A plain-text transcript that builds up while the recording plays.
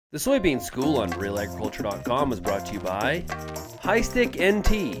The Soybean School on RealAgriculture.com is brought to you by High Stick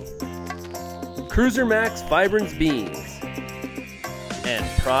NT, Cruiser Max Vibrance Beans, and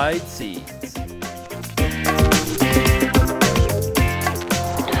Pride Seeds.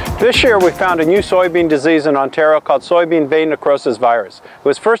 This year we found a new soybean disease in Ontario called soybean vein necrosis virus. It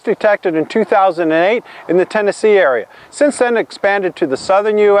was first detected in 2008 in the Tennessee area. Since then it expanded to the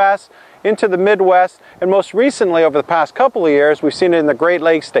southern U.S., into the Midwest, and most recently over the past couple of years we've seen it in the Great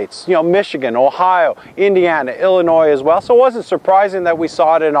Lakes states, Michigan, Ohio, Indiana, Illinois as well. So it wasn't surprising that we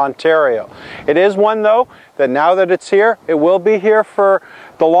saw it in Ontario. It is one though that now that it's here, it will be here for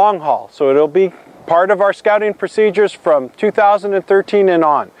the long haul. So it'll be part of our scouting procedures from 2013 and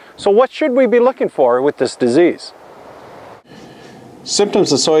on. So what should we be looking for with this disease?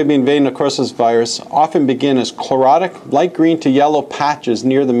 Symptoms of soybean vein necrosis virus often begin as chlorotic, light green to yellow patches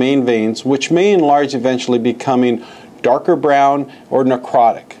near the main veins, which may enlarge, eventually becoming darker brown or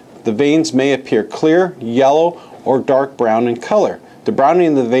necrotic. The veins may appear clear, yellow, or dark brown in color. The browning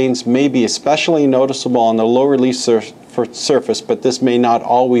of the veins may be especially noticeable on the low release surface, but this may not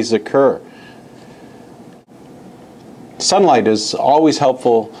always occur. Sunlight is always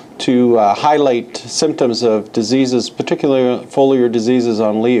helpful to highlight symptoms of diseases, particularly foliar diseases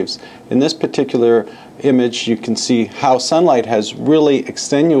on leaves. In this particular image, you can see how sunlight has really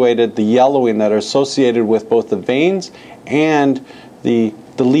extenuated the yellowing that are associated with both the veins and the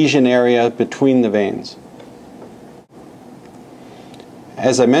lesion area between the veins.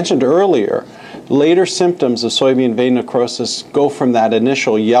 As I mentioned earlier, later symptoms of soybean vein necrosis go from that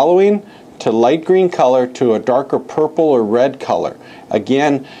initial yellowing to light green color to a darker purple or red color.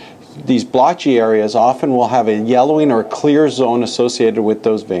 Again, these blotchy areas often will have a yellowing or clear zone associated with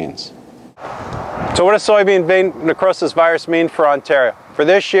those veins. So what does soybean vein necrosis virus mean for Ontario? For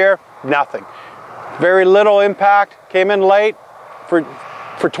this year, nothing. Very little impact, came in late. For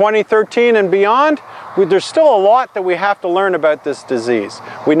 2013 and beyond, there's still a lot that we have to learn about this disease.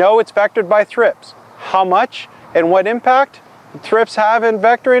 We know it's vectored by thrips. How much and what impact thrips have in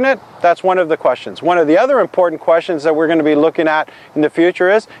vectoring it? That's one of the questions. One of the other important questions that we're going to be looking at in the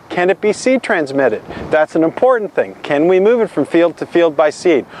future is, can it be seed transmitted? That's an important thing. Can we move it from field to field by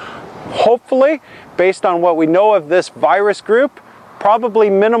seed? Hopefully, based on what we know of this virus group, probably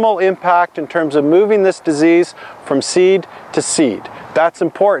minimal impact in terms of moving this disease from seed to seed. That's an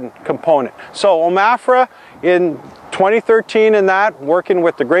important component. So Omafra in 2013 and that, working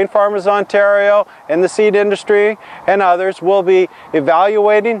with the Grain Farmers Ontario and the seed industry and others, will be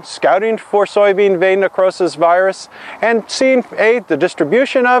evaluating, scouting for soybean vein necrosis virus and seeing the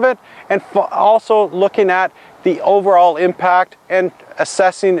distribution of it, and also looking at the overall impact and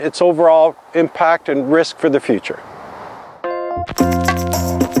assessing its overall impact and risk for the future.